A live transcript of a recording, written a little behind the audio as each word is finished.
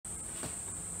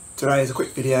Today is a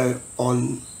quick video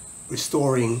on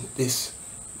restoring this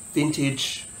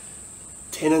vintage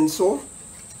Tenon saw.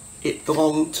 It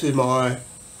belonged to my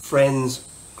friend's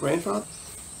grandfather.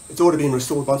 It's already been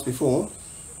restored once before.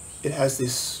 It has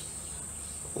this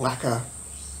lacquer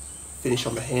finish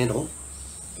on the handle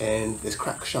and there's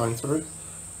cracks showing through,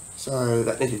 so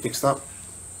that needs to be fixed up.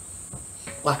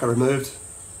 Lacquer removed,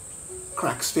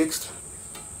 cracks fixed,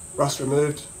 rust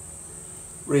removed,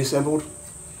 reassembled,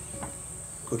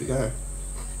 good to go.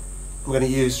 I'm going to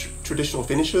use traditional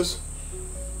finishes,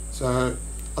 so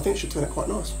I think it should turn out quite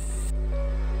nice.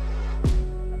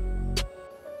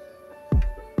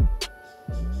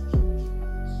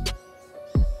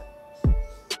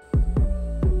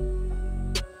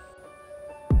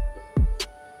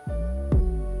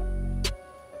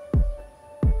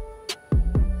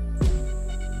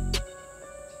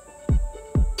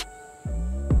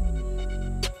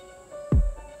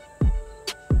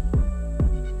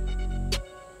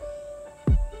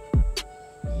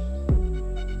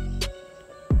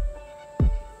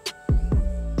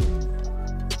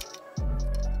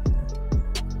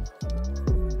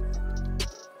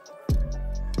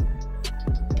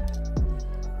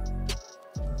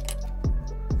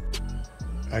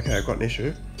 Okay, I've got an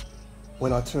issue.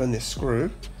 When I turn this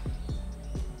screw,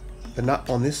 the nut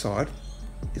on this side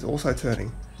is also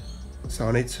turning. So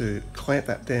I need to clamp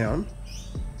that down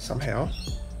somehow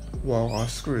while I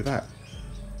screw that.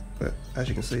 But as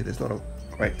you can see, there's not a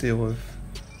great deal of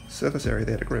surface area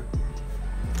there to grip.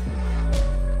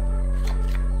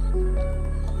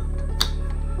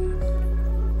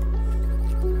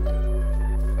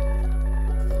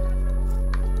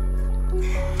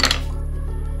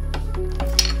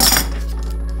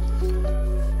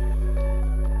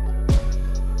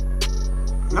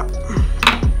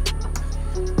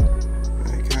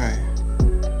 Okay,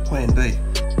 plan B.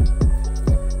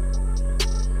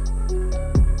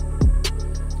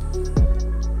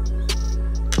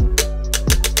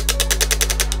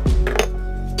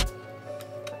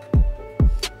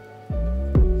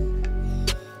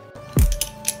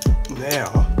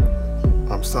 Now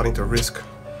I'm starting to risk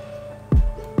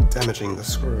damaging the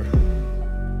screw.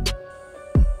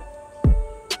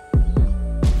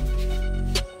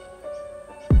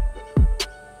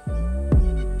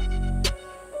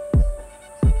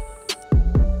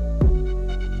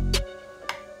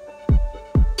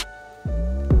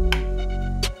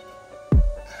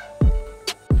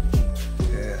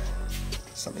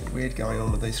 Something weird going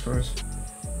on with these screws.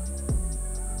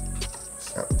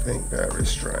 Something very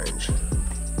strange.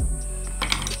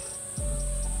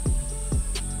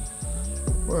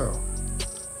 Well,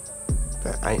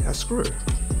 that ain't a screw.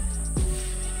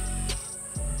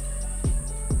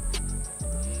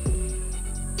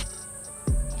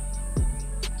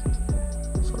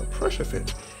 It's got a pressure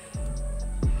fit.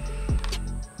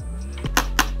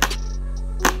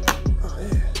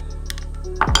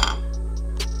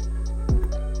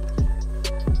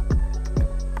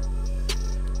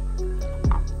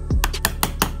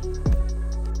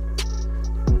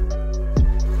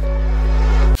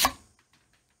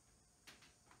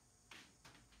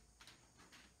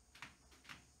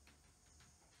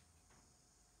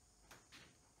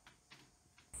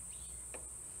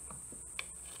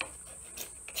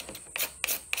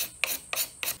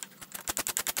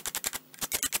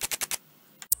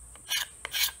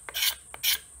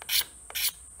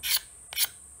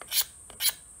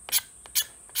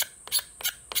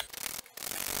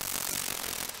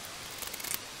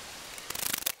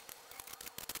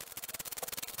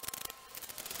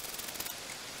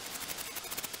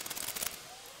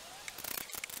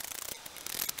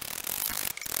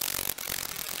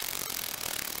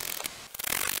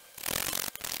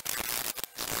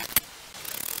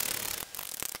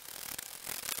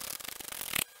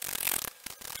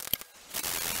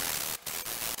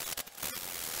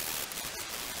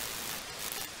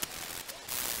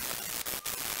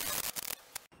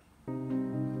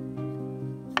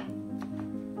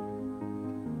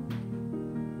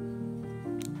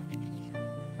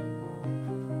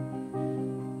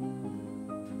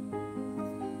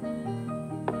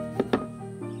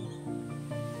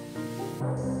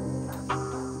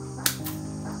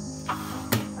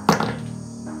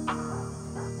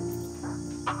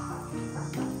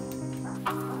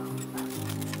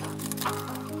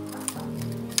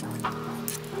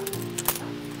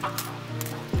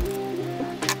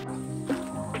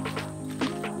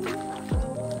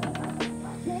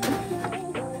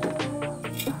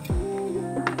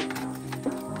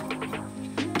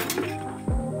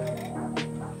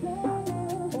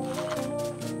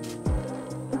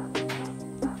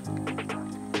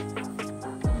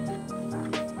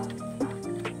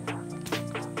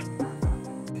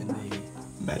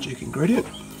 magic ingredient.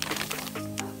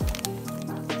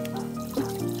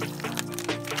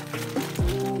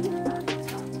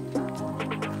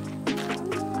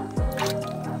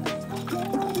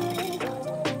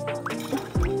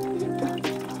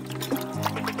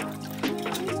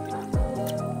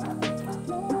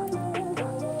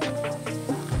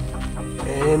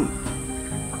 And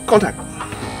contact.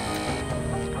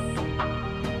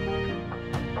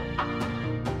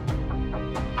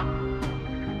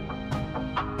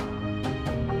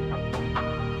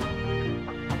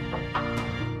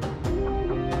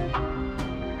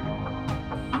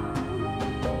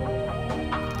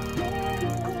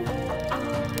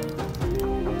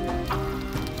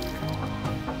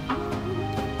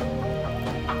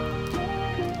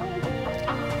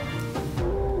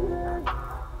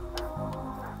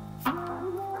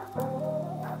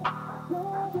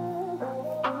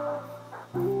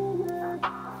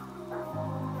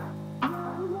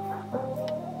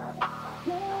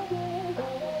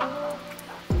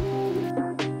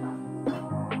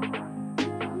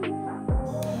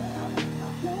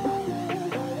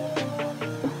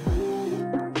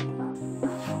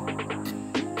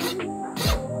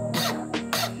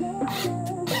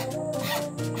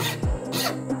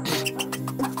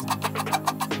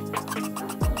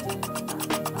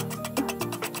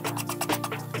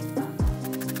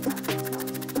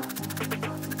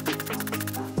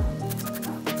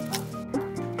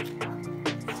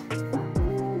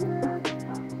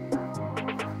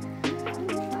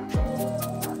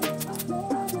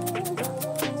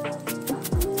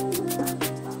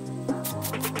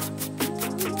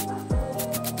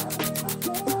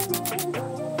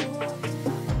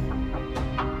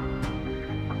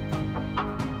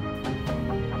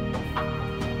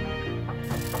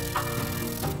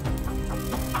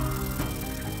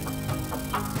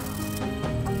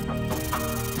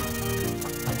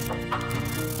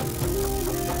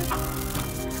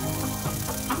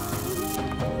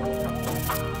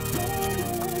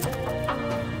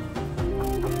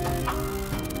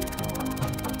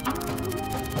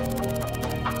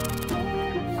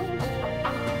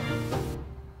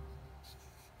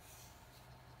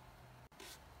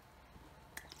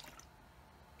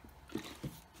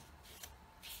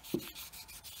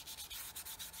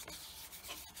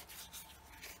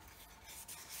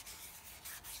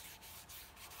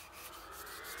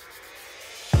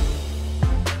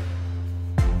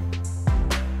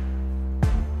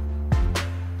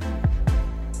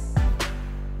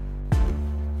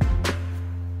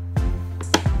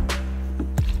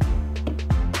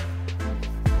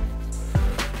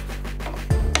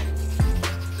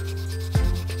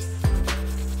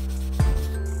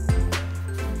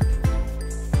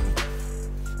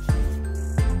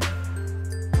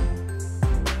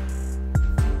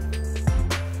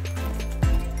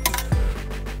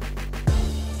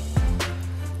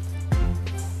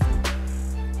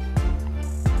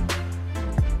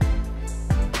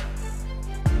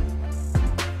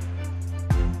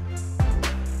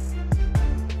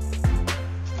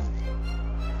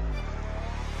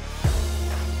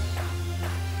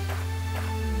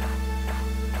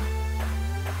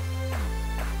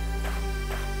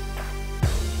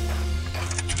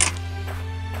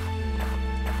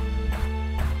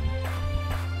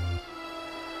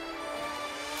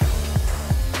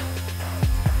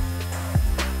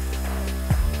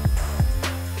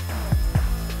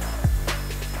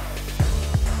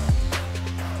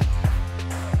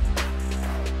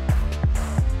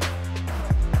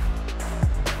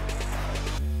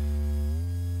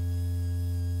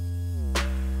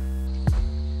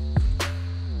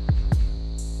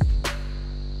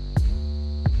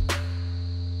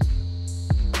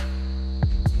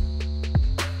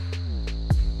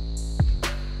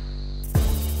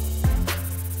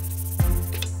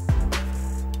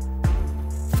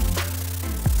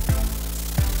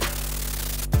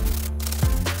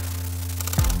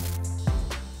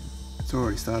 It's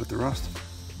already started to rust.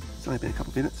 It's only been a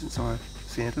couple of minutes since I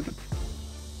sanded it.